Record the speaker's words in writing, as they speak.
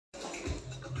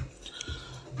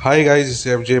Hi guys, इस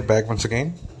F जे back once again.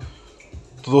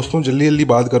 तो दोस्तों, जल्दी जल्दी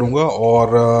बात करूंगा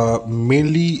और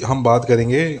मेनली हम बात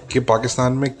करेंगे कि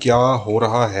पाकिस्तान में क्या हो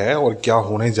रहा है और क्या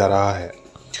होने जा रहा है।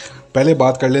 पहले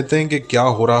बात कर लेते हैं कि क्या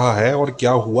हो रहा है और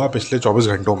क्या हुआ पिछले 24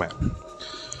 घंटों में।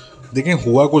 देखें,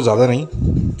 हुआ कुछ ज़्यादा नहीं।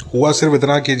 हुआ सिर्फ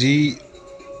इतना कि जी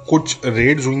कुछ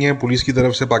रेड्स हुई हैं पुलिस की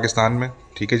तरफ से पाकिस्तान में,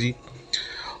 ठीक है जी।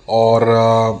 और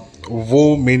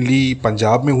वो मेनली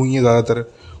पंजाब में हुई हैं ज़्यादातर।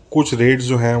 कुछ रेड्स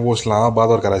जो हैं वो इस्लामाबाद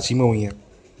और कराची में हुई हैं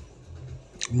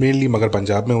मेनली, मगर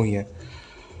पंजाब में हुई हैं।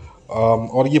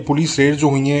 और ये पुलिस रेड्स जो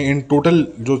हुई हैं, इन टोटल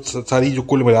जो सारी जो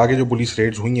कुल मिला के जो पुलिस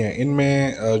रेड्स हुई हैं,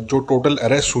 इनमें जो टोटल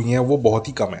अरेस्ट हुई हैं वो बहुत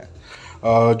ही कम है।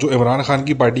 जो इमरान खान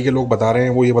की पार्टी के लोग बता रहे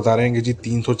हैं वो ये बता रहे हैं कि जी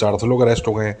 300-400 लोग अरेस्ट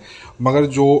हो गए हैं। मगर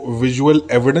जो विजुअल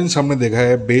एविडेंस हमने देखा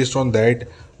है, बेस्ड ऑन दैट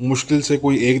मुश्किल से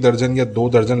कोई 1 दर्जन या 2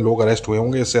 दर्जन लोग अरेस्ट हुए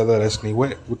होंगे, इससे ज़्यादा अरेस्ट नहीं हुए,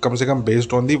 कम से कम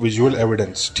based on the visual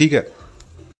evidence, ठीक है।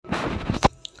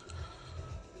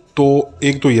 तो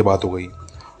एक तो ये बात हो गई।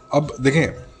 अब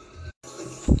देखें,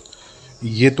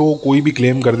 ये तो कोई भी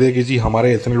क्लेम कर दे कि जी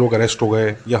हमारे इतने लोग अरेस्ट हो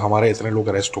गए या हमारे इतने लोग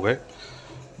अरेस्ट हो गए।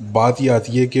 बात ये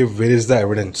आती है कि where is the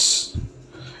evidence.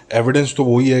 Evidence तो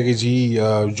वही है कि जी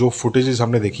जो फुटेजेस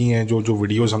हमने देखी हैं, जो जो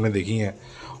वीडियोस हमने देखी हैं,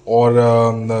 और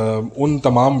उन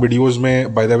तमाम वीडियोस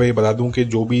में बाय द वे बता दूं कि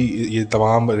जो भी ये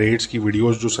तमाम रेड्स की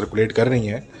वीडियोस जो सर्कुलेट कर रही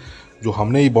हैं, जो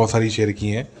हमने ही बहुत सारी शेयर की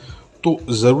हैं, तो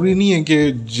ज़रूरी नहीं है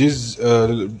कि जिस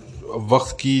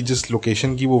वक्त की जिस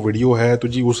लोकेशन की वो वीडियो है तो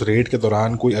जी उस रेड के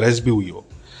दौरान कोई अरेस्ट भी हुई हो।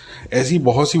 ऐसी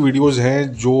बहुत सी वीडियोस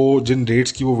हैं जो जिन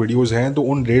रेड्स की वो वीडियोस हैं, तो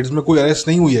उन रेड्स में कोई अरेस्ट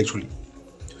नहीं हुई एक्चुअली।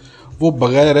 वो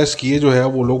बगैर अरेस्ट किए जो है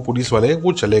वो लोग पुलिस वाले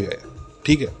वो चले गए,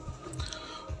 ठीक है।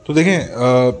 तो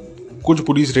देखें, कुछ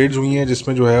पुलिस रेड्स हुई हैं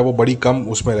जिसमें जो है वो बड़ी कम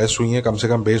उसमें अरेस्ट हुई हैं, कम से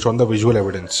कम based on the visual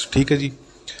evidence, ठीक है जी।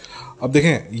 अब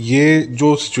देखें, ये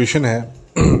जो सिचुएशन है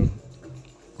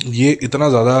ये इतना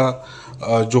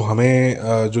ज़्यादा जो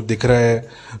हमें जो दिख रहा है,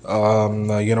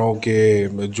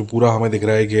 कि जो पूरा हमें दिख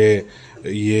रहा है कि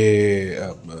ये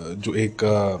जो एक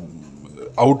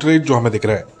आउटरीच जो हमें दिख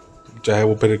रहा है, चाहे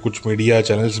वो फिर कुछ मीडिया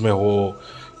चैनल्स में हो,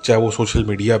 चाहे वो सोशल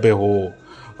मीडिया पे हो,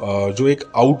 जो एक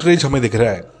आउटरीच हमें दिख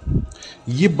रहा है,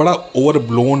 ये बड़ा ओवर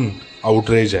ब्लोन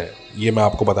आउटरीच है। ये मैं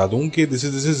आपको बता दूं कि this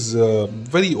is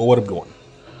very over blown,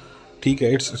 ठीक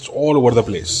है। It's all over the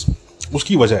place.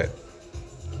 उसकी वजह है,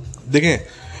 देखें,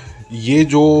 ये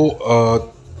जो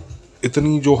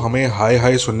इतनी जो हमें हाय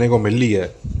हाय सुनने को मिल रही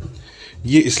है,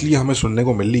 ये इसलिए हमें सुनने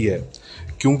को मिल रही है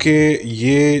क्योंकि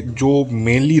ये जो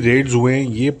मेनली रेड्स हुए हैं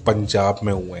ये पंजाब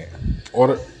में हुए हैं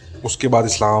और उसके बाद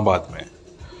इस्लामाबाद में।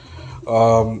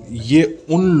 ये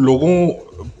उन लोगों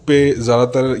पे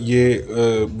ज़्यादातर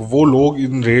वो लोग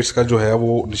इन रेड्स का जो है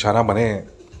वो निशाना बने हैं,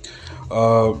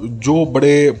 जो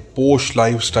बड़े पोश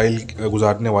लाइफ स्टाइल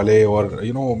गुजारने वाले और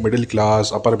middle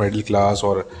class, upper middle class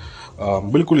और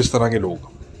बिल्कुल इस तरह के लोग।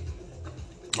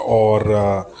 और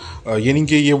यानी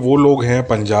कि ये वो लोग हैं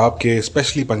पंजाब के,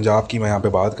 स्पेशली पंजाब की मैं यहाँ पे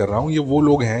बात कर रहा हूँ, ये वो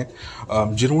लोग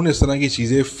हैं जिन्होंने इस तरह की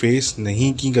चीज़ें फेस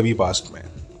नहीं की कभी पास्ट में,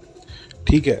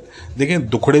 ठीक है। देखें,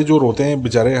 दुखड़े जो रोते हैं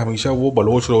बेचारे हमेशा वो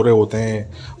बलोच रो रहे होते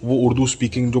हैं, वो उर्दू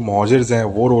स्पीकिंग जो मुहाजिर्स हैं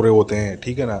वो रो रहे होते हैं,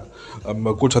 ठीक है ना।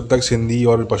 कुछ हद तक सिंधी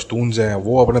और पश्तून्स हैं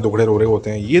वो अपने दुखड़े रो रहे होते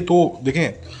हैं। ये तो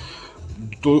देखें,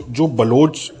 तो जो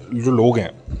बलोच जो लोग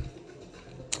हैं,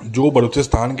 जो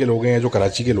बलूचिस्तान के लोग हैं, जो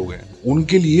कराची के लोग हैं,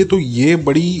 उनके लिए तो ये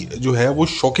बड़ी जो है वो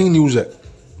शॉकिंग न्यूज़ है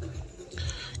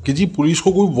कि जी पुलिस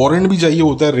को कोई वारंट भी चाहिए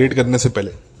होता है रेड करने से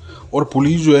पहले, और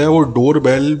पुलिस जो है वो डोर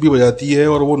बेल भी बजाती है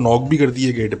और वो नॉक भी करती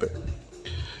है गेट पे।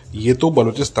 ये तो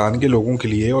बलूचिस्तान के लोगों के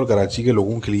लिए और कराची के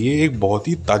लोगों के लिए एक बहुत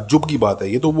ही ताज्जुब की बात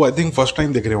है। ये तो वो आई थिंक फर्स्ट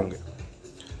टाइम देख रहे होंगे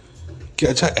कि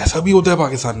अच्छा ऐसा भी होता है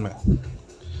पाकिस्तान में,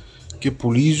 कि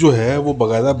पुलिस जो है वो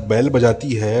बाकायदा बेल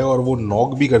बजाती है और वो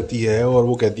नॉक भी करती है और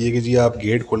वो कहती है कि जी आप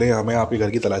गेट खोलें, हमें आपके घर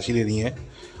की तलाशी लेनी है।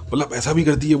 मतलब ऐसा भी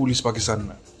करती है पुलिस पाकिस्तान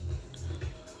में।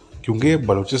 क्योंकि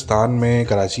बलूचिस्तान में,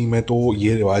 कराची में तो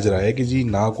ये रिवाज रहा है कि जी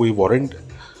ना कोई वारंट,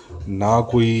 ना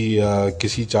कोई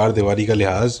किसी चार दीवारी का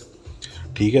लिहाज,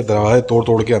 ठीक है। दरवाजे तोड़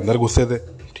तोड़ के अंदर घुसते थे,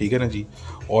 ठीक है ना जी।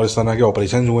 और इस तरह के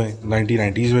ऑपरेशन हुए हैं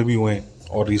 1990s में भी हुए हैं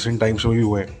और रिसेंट टाइम्स में भी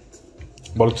हुए हैं।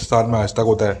 बलूचिस्तान में आज तक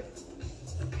होता है।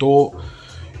 तो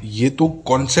ये तो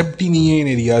कॉन्सेप्ट ही नहीं है इन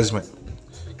एरियाज़ में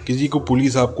कि जी को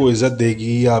पुलिस आपको इज़्ज़त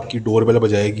देगी, आपकी डोर बेल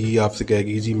बजाएगी, आपसे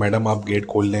कहेगी जी मैडम आप गेट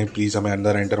खोल लें प्लीज़, हमें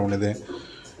अंदर एंटर होने दें।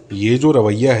 ये जो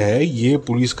रवैया है ये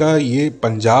पुलिस का, ये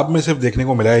पंजाब में सिर्फ देखने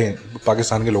को मिला है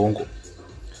पाकिस्तान के लोगों को।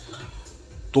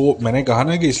 तो मैंने कहा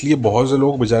ना कि इसलिए बहुत से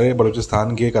लोग बेचारे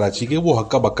बलूचिस्तान के, कराची के, वो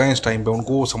हक्का बक्का हैं इस टाइम पे।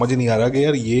 उनको समझ ही नहीं आ रहा कि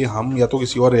यार ये हम या तो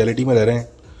किसी और रियलिटी में रह रहे हैं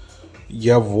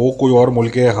या वो कोई और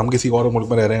मुल्क है, हम किसी और मुल्क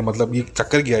में रह रहे हैं। मतलब ये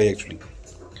चक्कर क्या है एक्चुअली,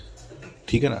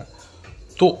 ठीक है ना।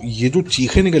 तो ये जो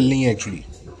चीखें निकल रही हैं एक्चुअली,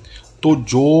 तो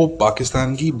जो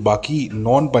पाकिस्तान की बाकी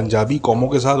नॉन पंजाबी कौमों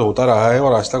के साथ होता रहा है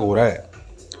और आज तक हो रहा है,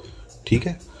 ठीक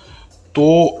है,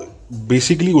 तो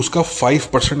बेसिकली उसका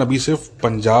 5% अभी सिर्फ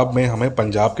पंजाब में हमें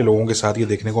पंजाब के लोगों के साथ ये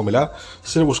देखने को मिला,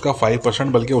 सिर्फ उसका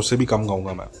 5%, बल्कि उससे भी कम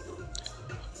कहूँगा मैं।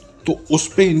 तो उस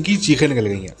पर इनकी चीखें निकल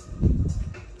गई हैं,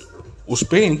 उस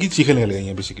पर इनकी चीखें निकल गई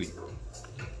हैं बेसिकली,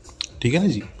 ठीक है ना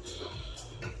जी।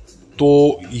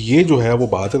 तो ये जो है वो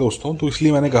बात है दोस्तों। तो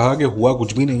इसलिए मैंने कहा कि हुआ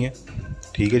कुछ भी नहीं है,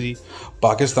 ठीक है जी।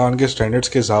 पाकिस्तान के स्टैंडर्ड्स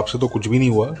के हिसाब से तो कुछ भी नहीं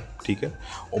हुआ, ठीक है।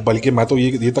 और बल्कि मैं तो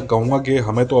ये तक कहूँगा कि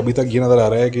हमें तो अभी तक ये नज़र आ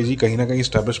रहा है कि जी कहीं ना कहीं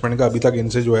इस्टेब्लिशमेंट का अभी तक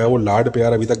इनसे जो है वो लाड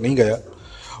प्यार अभी तक नहीं गया।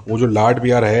 वो जो लाड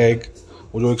प्यार है,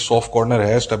 वो जो एक सॉफ्ट कॉर्नर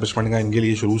है इस्टेब्लिशमेंट का इनके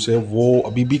लिए शुरू से, वो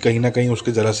अभी भी कहीं ना कहीं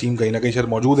उसके जरासीम कहीं ना कहीं शायद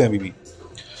मौजूद हैं अभी भी।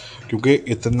 क्योंकि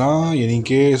इतना यानी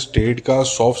कि स्टेट का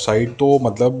सॉफ्ट साइड तो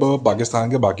मतलब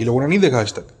पाकिस्तान के बाकी लोगों ने नहीं देखा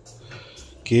आज तक,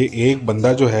 कि एक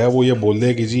बंदा जो है वो ये बोल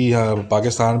दे कि जी हाँ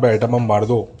पाकिस्तान पे एटम बम मार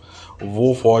दो,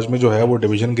 वो फ़ौज में जो है वो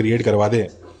डिवीज़न क्रिएट करवा दे,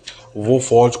 वो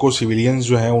फ़ौज को सिविलियंस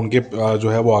जो हैं उनके जो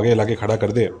है वो आगे ला के खड़ा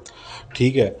कर दे,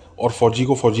 ठीक है, और फ़ौजी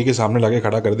को फ़ौजी के सामने ला के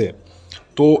खड़ा कर दे।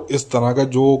 तो इस तरह का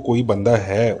जो कोई बंदा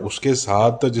है उसके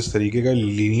साथ जिस तरीके का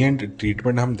लीनियंट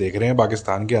ट्रीटमेंट हम देख रहे हैं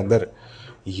पाकिस्तान के अंदर,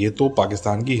 ये तो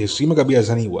पाकिस्तान की हिस्ट्री में कभी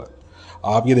ऐसा नहीं हुआ।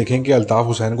 आप ये देखें कि अल्ताफ़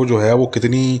हुसैन को जो है वो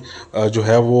कितनी जो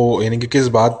है वो यानी कि किस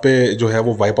बात पे जो है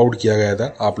वो वाइप आउट किया गया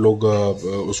था। आप लोग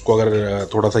उसको अगर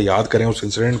थोड़ा सा याद करें उस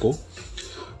इंसिडेंट को,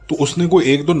 तो उसने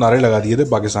कोई एक दो नारे लगा दिए थे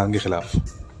पाकिस्तान के ख़िलाफ़,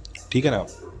 ठीक है ना।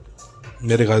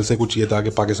 मेरे ख्याल से कुछ ये था कि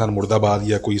पाकिस्तान मुर्दाबाद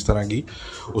या कोई इस तरह की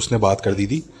उसने बात कर दी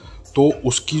थी। तो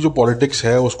उसकी जो पॉलिटिक्स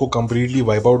है उसको कम्प्लीटली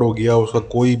वाइप आउट हो गया, उसका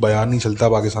कोई बयान नहीं चलता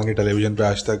पाकिस्तान के टेलीविज़न पे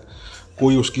आज तक,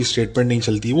 कोई उसकी स्टेटमेंट नहीं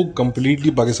चलती, वो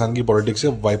कम्प्लीटली पाकिस्तान की पॉलिटिक्स से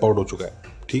वाइप आउट हो चुका है,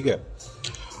 ठीक है।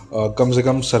 कम से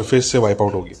कम सरफेस से वाइप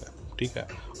आउट हो गया है, ठीक है।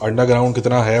 अंडरग्राउंड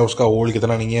कितना है उसका, होल्ड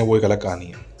कितना नहीं है, वो एक अलग कहानी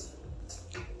है।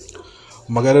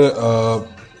 मगर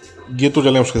ये तो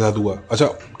चलें उसके साथ हुआ, अच्छा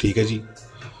ठीक है जी।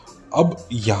 अब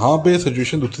यहाँ पे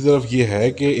सिचुएशन दूसरी तरफ ये है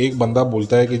कि एक बंदा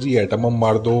बोलता है कि जी एटम बम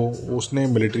मार दो, उसने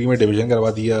मिलिट्री में डिवीज़न करवा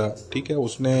दिया, ठीक है,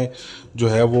 उसने जो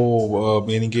है वो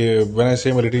यानी कि व्हेन आई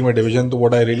से मिलिट्री में डिवीज़न, तो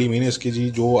व्हाट आई रियली मीन इसके जी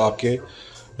जो आपके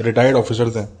रिटायर्ड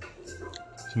ऑफिसर्स हैं,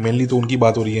 मेनली तो उनकी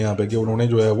बात हो रही है यहाँ पे कि उन्होंने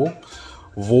जो है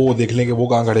वो देख लें कि वो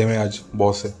कहाँ खड़े हुए हैं आज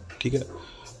बहुत से, ठीक है।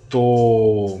 तो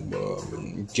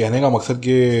कहने का मकसद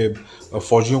कि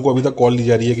फ़ौजियों को अभी तक कॉल दी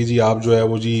जा रही है कि जी आप जो है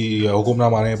वो जी हुक्म ना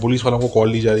माने, पुलिस वालों को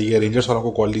कॉल दी जा रही है, रेंजर्स वालों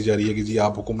को कॉल दी जा रही है कि जी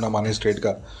आप हुक्म ना माने स्टेट का,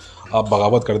 आप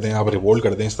बगावत कर दें, आप रिवोल्ट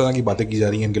कर दें, इस तरह की बातें की जा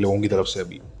रही हैं इनके लोगों की तरफ से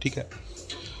अभी, ठीक है।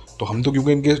 तो हम तो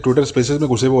क्योंकि इनके ट्विटर स्पेसेस में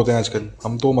घुसे हुए होते हैं आजकल,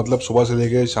 हम तो मतलब सुबह से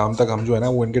लेकर शाम तक हम जो है ना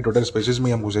वो इनके ट्विटर स्पेसेस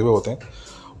में हम घुसे हुए होते हैं,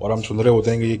 और हम सुन रहे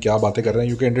होते हैं कि ये क्या बातें कर रहे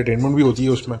हैं, क्योंकि एंटरटेनमेंट भी होती है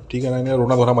उसमें, ठीक है ना। इन्हें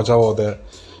रोना धोना मचा हुआ होता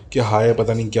है कि हाय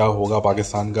पता नहीं क्या होगा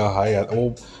पाकिस्तान का, हाय वो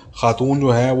खातून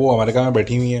जो है वो अमेरिका में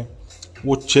बैठी हुई हैं,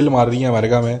 वो चिल मार रही हैं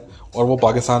अमेरिका में, और वो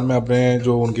पाकिस्तान में अपने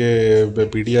जो उनके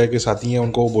पीटीआई के साथी हैं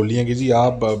उनको बोल रही हैं कि जी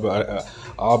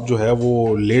आप जो है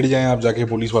वो लेट जाएं आप जाके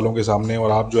पुलिस वालों के सामने,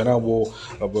 और आप जो है ना वो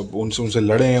उनसे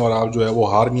लड़ें, और आप जो है वो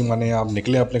हार नहीं माने, आप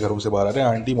निकलें अपने घरों से बाहर। अरे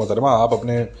आंटी मोहतरमा, आप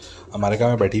अपने अमेरिका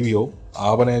में बैठी हुई हो,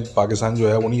 आपने पाकिस्तान जो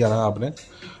है वो नहीं जाना, आपने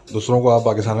दूसरों को आप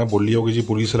पाकिस्तान में बोल लिया हो कि जी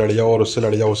पुलिस से लड़ जाओ और उससे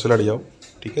लड़ जाओ उससे लड़ जाओ,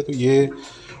 ठीक है। तो ये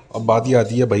अब बात ये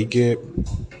आती है भाई कि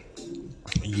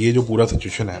ये जो पूरा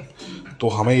सिचुएशन है, तो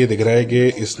हमें ये दिख रहा है कि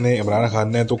इसने इमरान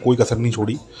खान ने तो कोई कसर नहीं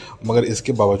छोड़ी, मगर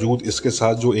इसके बावजूद इसके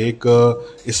साथ जो एक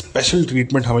स्पेशल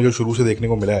ट्रीटमेंट हमें जो शुरू से देखने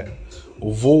को मिला है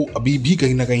वो अभी भी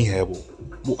कहीं ना कहीं है,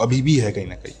 वो अभी भी है कहीं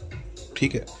ना कहीं,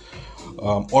 ठीक है।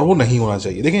 और वो नहीं होना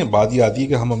चाहिए। देखें बात ये आती है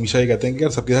कि हम हमेशा ये कहते हैं कि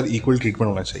यार सबके साथ इक्वल ट्रीटमेंट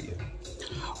होना चाहिए।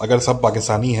 अगर सब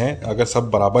पाकिस्तानी हैं, अगर सब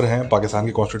बराबर हैं, पाकिस्तान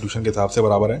के कॉन्स्टिट्यूशन के हिसाब से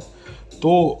बराबर हैं,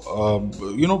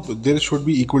 तो there should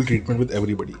be equal treatment with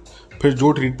everybody. फिर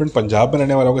जो ट्रीटमेंट पंजाब में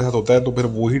रहने वालों के साथ होता है, तो फिर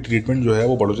वही ट्रीटमेंट जो है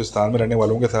वो बलूचिस्तान में रहने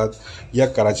वालों के साथ, या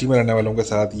कराची में रहने वालों के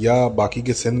साथ, या बाकी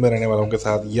के सिंध में रहने वालों के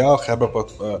साथ, या खैबर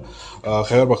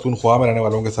पख्तूनख्वा में रहने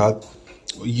वालों के साथ,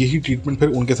 यही ट्रीटमेंट फिर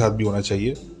उनके साथ भी होना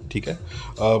चाहिए, ठीक है।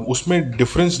 उसमें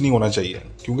डिफरेंस नहीं होना चाहिए,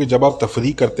 क्योंकि जब आप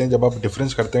तफरीक करते हैं, जब आप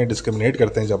डिफरेंस करते हैं, डिस्क्रिमिनेट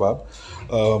करते हैं जब आप,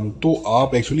 तो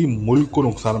आप एक्चुअली मुल्क को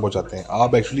नुकसान पहुंचाते हैं,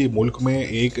 आप एक्चुअली मुल्क में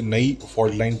एक नई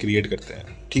फॉल्ट लाइन क्रिएट करते हैं,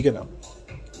 ठीक है ना।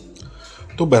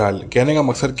 तो बहरहाल कहने का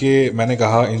मकसद कि मैंने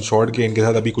कहा इन शॉर्ट कि इनके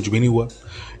साथ अभी कुछ भी नहीं हुआ।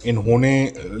 इन्होंने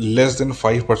लेस देन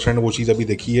 5% वो चीज़ अभी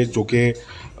देखी है जो कि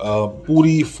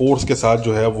पूरी फोर्स के साथ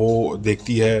जो है वो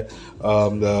देखती है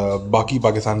बाकी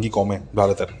पाकिस्तान की कौमें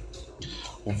ज़्यादातर।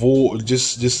 वो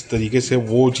जिस तरीके से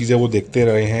वो चीज़ें वो देखते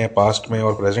रहे हैं पास्ट में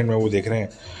और प्रेजेंट में वो देख रहे हैं,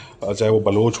 चाहे वो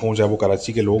बलोच हों, चाहे वो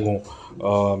कराची के लोग हों,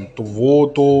 तो वो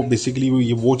तो बेसिकली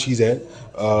ये वो चीज़ है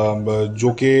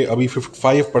जो कि अभी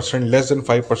 5% लेस देन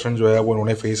 5% जो है वो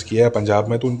उन्होंने फेस किया है पंजाब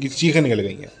में, तो उनकी चीखें निकल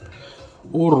गई हैं।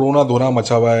 वो रोना धोना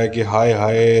मचा हुआ है कि हाय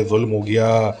हाय जुल्म हो गया,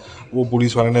 वो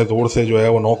पुलिस वाले ने ज़ोर से जो है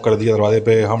वो नॉक कर दिया दरवाजे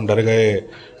पे, हम डर गए,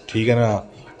 ठीक है ना,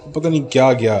 पता नहीं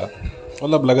क्या क्या,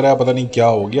 मतलब लग रहा है पता नहीं क्या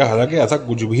हो गया, हालांकि ऐसा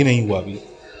कुछ भी नहीं हुआ अभी,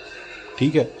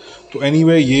 ठीक है। तो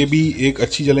एनीवे ये भी एक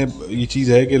अच्छी चले ये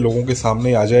चीज़ है कि लोगों के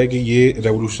सामने आ जाए कि ये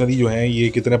रेवोल्यूशनरी जो हैं ये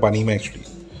कितने पानी में एक्चुअली,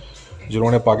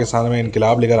 जिन्होंने पाकिस्तान में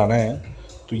इनकलाब लेकर आना है,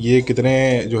 तो ये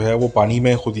कितने जो है वो पानी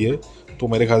में खुद ये। तो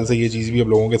मेरे ख्याल से ये चीज़ भी अब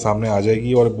लोगों के सामने आ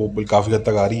जाएगी और वो काफ़ी हद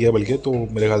तक आ रही है बल्कि, तो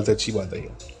मेरे ख्याल से अच्छी बात है ये।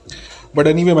 बट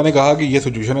एनीवे मैंने कहा कि ये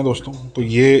सिचुएशन है दोस्तों, तो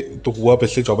ये तो हुआ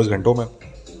पिछले 24 घंटों में,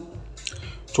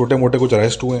 छोटे मोटे कुछ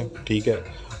अरेस्ट हुए, ठीक है,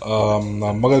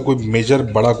 मगर कोई मेजर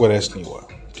बड़ा कोई अरेस्ट नहीं हुआ,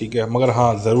 ठीक है। मगर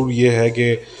हाँ ज़रूर ये है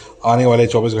कि आने वाले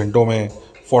 24 घंटों में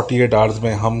 48 आवर्स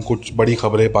में हम कुछ बड़ी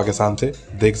खबरें पाकिस्तान से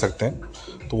देख सकते हैं,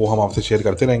 तो वो हम आपसे शेयर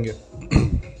करते रहेंगे।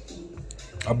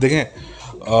 अब देखें,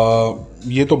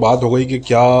 ये तो बात हो गई कि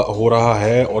क्या हो रहा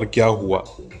है और क्या हुआ।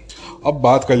 अब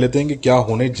बात कर लेते हैं कि क्या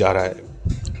होने जा रहा है।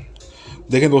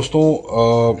 देखें दोस्तों,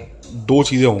 दो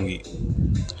चीज़ें होंगी।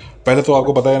 पहले तो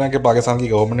आपको पता है ना कि पाकिस्तान की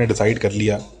गवर्नमेंट ने डिसाइड कर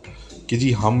लिया कि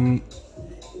जी हम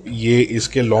ये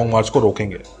इसके लॉन्ग मार्च को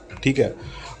रोकेंगे, ठीक है।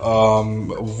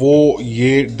 वो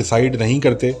ये डिसाइड नहीं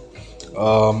करते,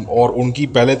 और उनकी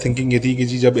पहले थिंकिंग ये थी कि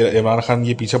जी जब इमरान खान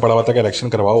ये पीछे पड़ा हुआ था कि इलेक्शन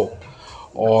करवाओ,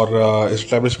 और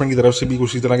इस्टेब्लिशमेंट की तरफ से भी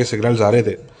कुछ इस तरह के सिग्नल्स आ रहे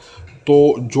थे,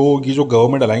 तो जो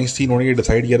गवर्नमेंट अलाइंस थी इन्होंने ये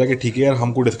डिसाइड किया था कि ठीक है यार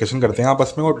हमको डिस्कशन करते हैं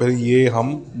आपस में, और फिर ये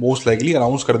हम मोस्ट लाइकली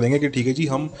अनाउंस कर देंगे कि ठीक है जी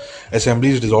हम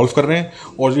असेंबलीज डिसॉल्व कर रहे हैं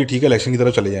और जी ठीक है इलेक्शन की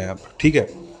तरफ चले जाएँ आप, ठीक है।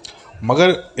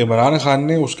 मगर इमरान खान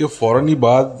ने उसके फ़ौरन ही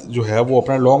बाद जो है वो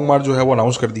अपना लॉन्ग मार्च जो है वो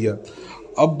अनाउंस कर दिया।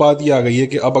 अब बात ये आ गई है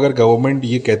कि अब अगर गवर्नमेंट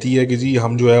ये कहती है कि जी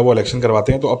हम जो है वो इलेक्शन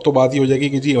करवाते हैं, तो अब तो बात ये हो जाएगी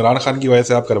कि जी इमरान खान की वजह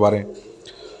से आप करवा रहे हैं,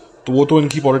 तो वो तो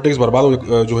इनकी पॉलिटिक्स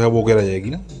बर्बाद जो है वो क्या रह जाएगी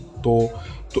ना।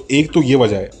 तो एक तो ये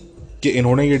वजह है कि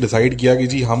इन्होंने ये डिसाइड किया कि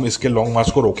जी हम इसके लॉन्ग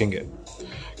मार्च को रोकेंगे,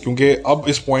 क्योंकि अब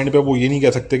इस पॉइंट पे वो ये नहीं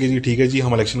कह सकते कि जी ठीक है जी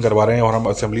हम इलेक्शन करवा रहे हैं और हम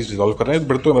असेंबलीज डिसॉल्व कर रहे हैं।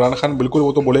 फिर तो इमरान खान बिल्कुल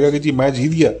वो तो बोलेगा कि जी मैं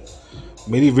जीत गया,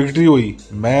 मेरी विक्ट्री हुई,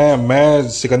 मैं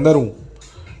सिकंदर हूँ,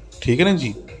 ठीक है ना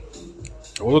जी।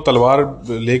 वो तो तलवार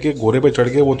लेके घोड़े पे चढ़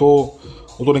के वो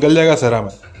तो निकल जाएगा सहरा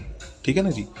में, ठीक है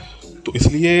ना जी। तो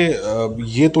इसलिए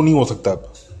ये तो नहीं हो सकता अब,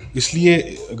 इसलिए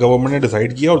गवर्नमेंट ने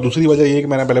डिसाइड किया। और दूसरी वजह ये कि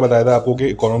मैंने पहले बताया था आपको कि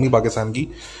इकोनॉमी पाकिस्तान की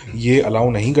ये अलाउ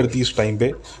नहीं करती इस टाइम पे,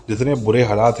 जितने बुरे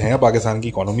हालात हैं पाकिस्तान की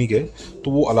इकोनॉमी के,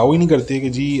 तो वो अलाउ ही नहीं करती कि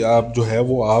जी आप जो है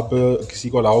वो आप किसी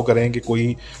को अलाउ करें कि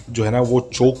कोई जो है ना वो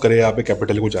चोक करे यहाँ पे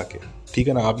कैपिटल को जाके, ठीक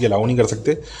है ना, आप ये अलाउ नहीं कर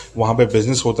सकते। वहाँ पे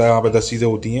बिजनेस होता है, वहाँ पे 10 चीज़ें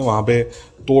होती हैं, वहाँ पे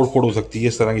तोड़ फोड़ हो सकती है,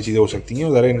 इस तरह की चीज़ें हो सकती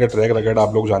हैं, ज़रा इनका ट्रैक रिकॉर्ड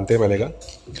आप लोग जानते हैं पहले का।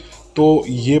 तो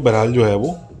ये बहरहाल जो है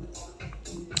वो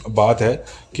बात है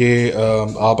कि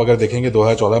आप अगर देखेंगे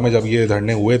 2014 में जब ये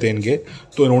धरने हुए थे इनके,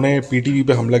 तो इन्होंने पीटीवी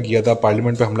पे हमला किया था,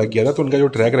 पार्लियामेंट पे हमला किया था, तो इनका जो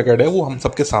ट्रैक रिकॉर्ड है वो हम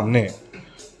सबके सामने है,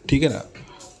 ठीक है ना।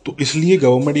 तो इसलिए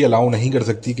गवर्नमेंट ये अलाउ नहीं कर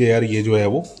सकती कि यार ये जो है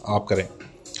वो आप करें।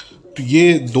 तो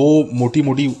ये दो मोटी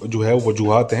मोटी जो है वो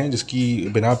वजूहत हैं जिसकी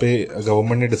बिना पे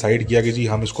गवर्नमेंट ने डिसाइड किया कि जी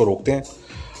हम इसको रोकते हैं।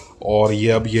 और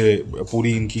ये अब ये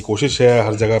पूरी इनकी कोशिश है,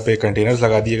 हर जगह पे कंटेनर्स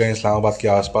लगा दिए गए इस्लामाबाद के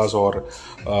आसपास, और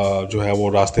जो है वो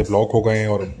रास्ते ब्लॉक हो गए हैं,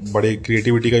 और बड़े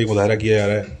क्रिएटिविटी का भी मुजाहरा किया जा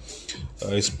रहा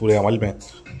है इस पूरे अमल में।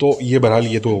 तो ये बहरहाल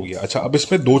ये तो हो गया। अच्छा, अब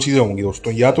इसमें दो चीज़ें होंगी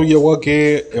दोस्तों, या तो ये होगा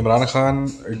कि इमरान खान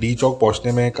डी चौक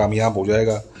पहुँचने में कामयाब हो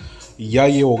जाएगा, या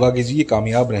ये होगा कि जी ये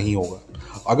कामयाब नहीं होगा।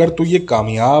 अगर तो ये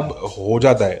कामयाब हो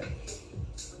जाता है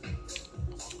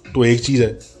तो एक चीज़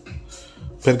है,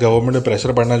 फिर गवर्नमेंट में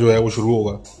प्रेशर पड़ना जो है वो शुरू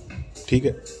होगा, ठीक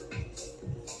है।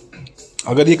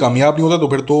 अगर ये कामयाब नहीं होता तो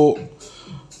फिर तो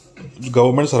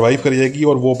गवर्नमेंट सर्वाइव कर जाएगी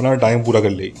और वो अपना टाइम पूरा कर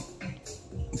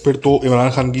लेगी, फिर तो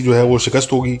इमरान खान की जो है वो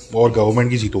शिकस्त होगी और गवर्नमेंट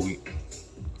की जीत होगी,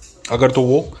 अगर तो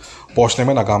वो पहुंचने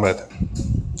में नाकाम रहता है,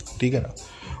 ठीक है ना।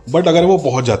 बट अगर वो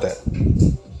पहुंच जाता है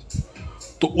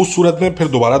तो उस सूरत में फिर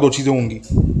दोबारा दो चीज़ें होंगी।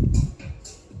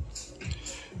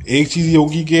 एक चीज़ ये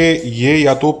होगी कि ये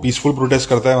या तो पीसफुल प्रोटेस्ट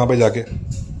करता है वहाँ पे जाके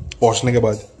पहुँचने के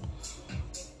बाद,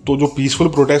 तो जो पीसफुल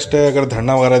प्रोटेस्ट है अगर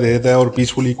धरना वगैरह दे देता है और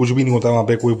पीसफुली कुछ भी नहीं होता, वहाँ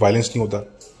पे कोई वायलेंस नहीं होता,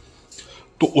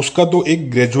 तो उसका तो एक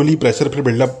ग्रेजुअली प्रेशर फिर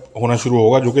बिल्डअप होना शुरू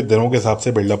होगा जो कि दिनों के हिसाब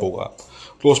से बिल्डअप होगा।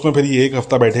 तो उसमें फिर ये 1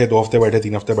 हफ्ता बैठे, 2 हफ्ते बैठे,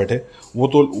 3 हफ्ते बैठे,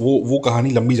 वो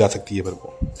कहानी लंबी जा सकती है फिर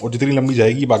वो, और जितनी लंबी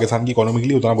जाएगी पाकिस्तान की इकोनॉमी के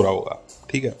लिए उतना बुरा होगा,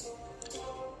 ठीक है।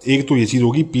 एक तो ये चीज़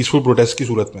होगी पीसफुल प्रोटेस्ट की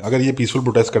सूरत में, अगर ये पीसफुल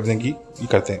प्रोटेस्ट करने की ये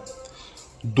करते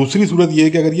हैं। दूसरी सूरत ये है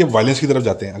कि अगर ये वायलेंस की तरफ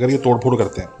जाते हैं, अगर ये तोड़फोड़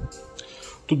करते हैं,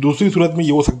 तो दूसरी सूरत में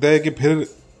ये हो सकता है कि फिर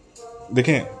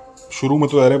देखें, शुरू में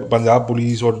तो यार पंजाब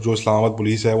पुलिस और जो इस्लामाबाद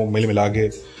पुलिस है वो मिल मिला के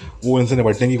वो इनसे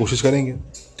निपटने की कोशिश करेंगे,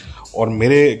 और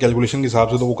मेरे कैलकुलेशन के हिसाब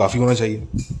से तो वो काफ़ी होना चाहिए।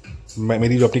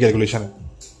 मेरी जो अपनी कैलकुलेशन है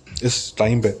इस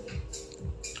टाइम पे,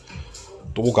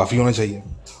 तो वो काफ़ी होना चाहिए।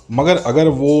 मगर अगर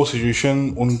वो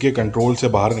सिचुएशन उनके कंट्रोल से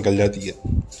बाहर निकल जाती है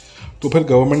तो फिर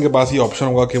गवर्नमेंट के पास ये ऑप्शन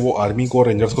होगा कि वो आर्मी को और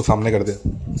रेंजर्स को सामने कर दे।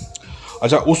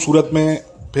 अच्छा, उस सूरत में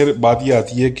फिर बात ये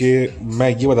आती है कि मैं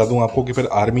ये बता दूं आपको कि फिर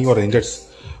आर्मी और रेंजर्स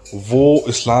वो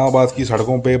इस्लामाबाद की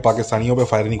सड़कों पे पाकिस्तानियों पे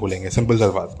फायर नहीं खोलेंगे, सिंपल सा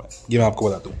बात में ये मैं आपको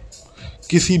बता दूं।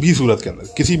 किसी भी सूरत के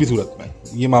अंदर, किसी भी सूरत में,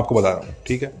 ये मैं आपको बता रहा हूँ,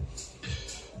 ठीक है।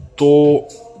 तो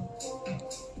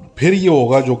फिर ये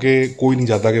होगा जो कि कोई नहीं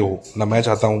चाहता कि हो, ना मैं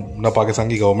चाहता हूँ, ना पाकिस्तान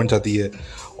की गवर्नमेंट चाहती है,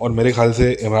 और मेरे ख्याल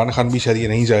से इमरान खान भी शायद ये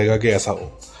नहीं चाहेगा कि ऐसा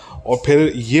हो। और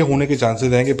फिर ये होने के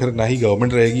चांसेस हैं कि फिर ना ही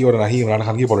गवर्नमेंट रहेगी और ना ही इमरान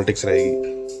खान की पॉलिटिक्स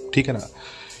रहेगी, ठीक है ना।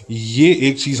 ये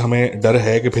एक चीज़ हमें डर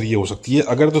है कि फिर ये हो सकती है।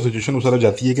 अगर तो सिचुएशन उस तरफ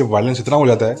जाती है कि वायलेंस इतना हो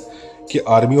जाता है कि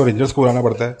आर्मी और रेंजर्स को बुलाना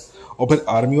पड़ता है, और फिर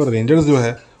आर्मी और रेंजर्स जो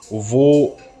है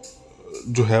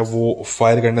वो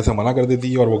फायर करने से मना कर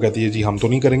देती है और वो कहती है जी हम तो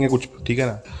नहीं करेंगे कुछ, ठीक है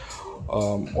ना।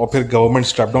 और फिर गवर्नमेंट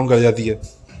स्टेप डाउन कर जाती है।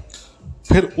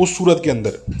 फिर उस सूरत के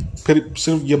अंदर फिर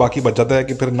सिर्फ ये बाकी बच जाता है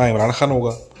कि फिर ना इमरान खान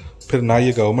होगा, फिर ना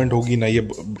ये गवर्नमेंट होगी, ना ये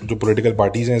जो पॉलिटिकल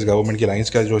पार्टीज़ हैं इस गवर्नमेंट की अलाइंस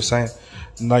का जो हिस्सा हैं,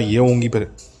 ना ये होंगी।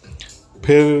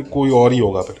 फिर कोई और ही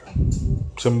होगा, फिर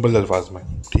सिंपल अल्फाज में,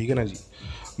 ठीक है ना जी।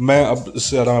 मैं अब इससे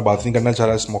ज़्यादा मैं बात नहीं करना चाह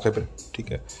रहा इस मौके पे,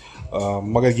 ठीक है।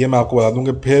 मगर ये मैं आपको बता दूं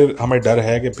कि फिर हमें डर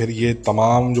है कि फिर ये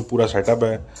तमाम जो पूरा सेटअप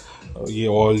है, ये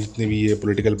और जितनी भी ये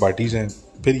पॉलिटिकल पार्टीज़ हैं,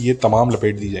 फिर ये तमाम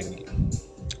लपेट दी जाएंगी,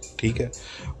 ठीक है।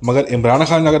 मगर इमरान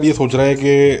खान अगर ये सोच रहा है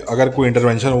कि अगर कोई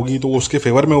इंटरवेंशन होगी तो उसके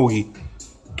फेवर में होगी,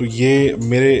 तो ये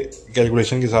मेरे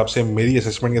कैलकुलेशन के हिसाब से, मेरी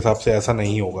असेसमेंट के हिसाब से ऐसा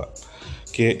नहीं होगा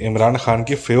कि इमरान खान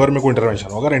के फेवर में कोई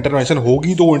इंटरवेंशन हो। अगर इंटरवेंशन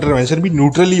होगी तो वो इंटरवेंशन भी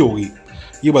न्यूट्रल ही होगी,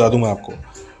 ये बता दूं मैं आपको।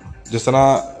 जिस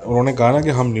तरह उन्होंने कहा ना कि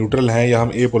हम न्यूट्रल हैं या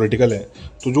हम ए पॉलिटिकल हैं,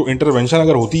 तो जो इंटरवेंशन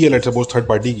अगर होती है लेट्स सपोज थर्ड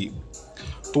पार्टी की,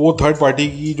 तो वो थर्ड पार्टी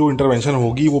की जो इंटरवेंशन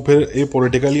होगी वो फिर ए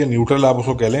पॉलिटिकल या न्यूट्रल आप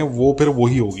उसको कह लें, वो फिर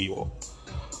वही होगी।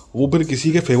 वो फिर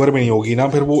किसी के फेवर में नहीं होगी, ना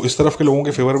फिर वो इस तरफ के लोगों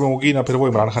के फेवर में होगी, ना फिर वो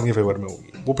इमरान खान के फेवर में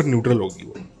होगी, वो फिर न्यूट्रल होगी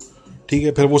वो, ठीक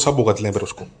है। फिर वो सब भुगत लें फिर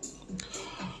उसको,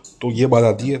 तो ये बात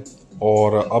आती है।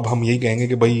 और अब हम यही कहेंगे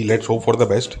कि भाई let's hope for the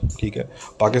best, ठीक है।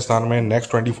 पाकिस्तान में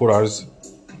नेक्स्ट 24 आवर्स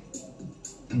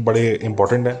बड़े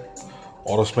इम्पोर्टेंट हैं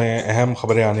और उसमें अहम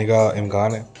खबरें आने का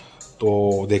इम्कान है,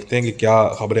 तो देखते हैं कि क्या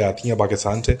खबरें आती हैं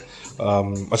पाकिस्तान से।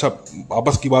 अच्छा,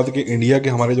 आपस की बात है कि इंडिया के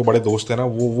हमारे जो बड़े दोस्त हैं ना,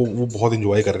 वो बहुत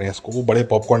इन्जॉय कर रहे हैं इसको, वो बड़े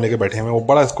पॉपकॉर्न लेके बैठे हैं, वो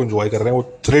बड़ा इसको इन्जॉय कर रहे हैं, वो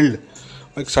थ्रिल्ड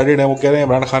एक्साइटेड है। वो कह रहे हैं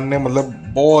इमरान खान ने मतलब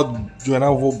बहुत जो है ना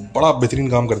वो बड़ा बेहतरीन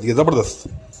काम कर दिया, ज़बरदस्त,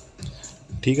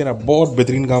 ठीक है ना, बहुत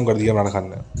बेहतरीन काम कर दिया इमरान खान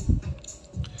ने,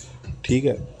 ठीक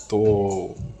है।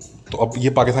 तो अब ये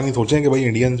पाकिस्तानी सोचें कि भाई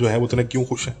इंडियन जो है वो इतने क्यों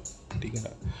खुश हैं, ठीक है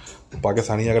ना। तो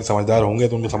पाकिस्तानी अगर समझदार होंगे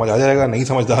तो उनको समझ आ जाएगा, नहीं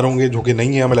समझदार होंगे जो कि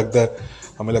नहीं है, हमें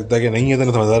लगता है कि नहीं है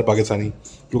इतने समझदार पाकिस्तानी,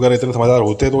 क्योंकि अगर इतने समझदार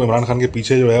होते तो इमरान खान के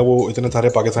पीछे जो है वो इतने सारे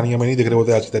पाकिस्तानी हमें नहीं दिख रहे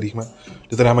होते आज की तारीख में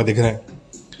जितने हमें दिख रहे हैं,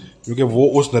 क्योंकि वो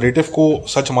उस नरेटिव को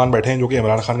सच मान बैठे हैं जो कि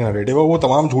इमरान खान का नरेटिव है, वो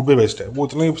तमाम झूठ पे बेस्ड है। वो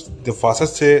इतने फासत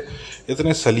से,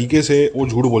 इतने सलीके से वो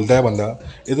झूठ बोलता है बंदा,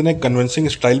 इतने कन्विंसिंग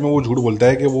स्टाइल में वो झूठ बोलता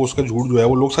है कि वो उसका झूठ जो है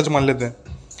वो लोग सच मान लेते हैं।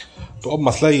 तो अब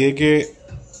मसला ये है कि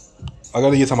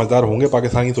अगर ये समझदार होंगे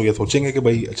पाकिस्तानी तो ये सोचेंगे कि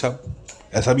भाई अच्छा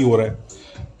ऐसा भी हो रहा है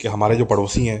कि हमारे जो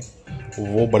पड़ोसी हैं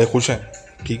वो बड़े खुश हैं,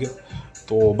 ठीक है।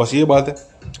 तो बस ये बात है,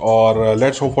 और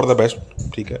let's hope for the best,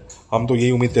 ठीक है। हम तो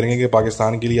यही उम्मीद करेंगे कि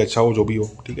पाकिस्तान के लिए अच्छा हो जो भी हो,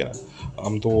 ठीक है ना।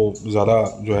 हम तो ज़्यादा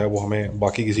जो है वो, हमें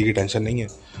बाकी किसी की टेंशन नहीं है।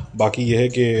 बाकी ये है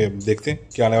कि देखते हैं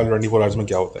कि आने वाले 24 आवर्स में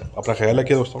क्या होता है। अपना ख्याल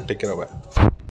रखिए दोस्तों, टेक केयर, बाय।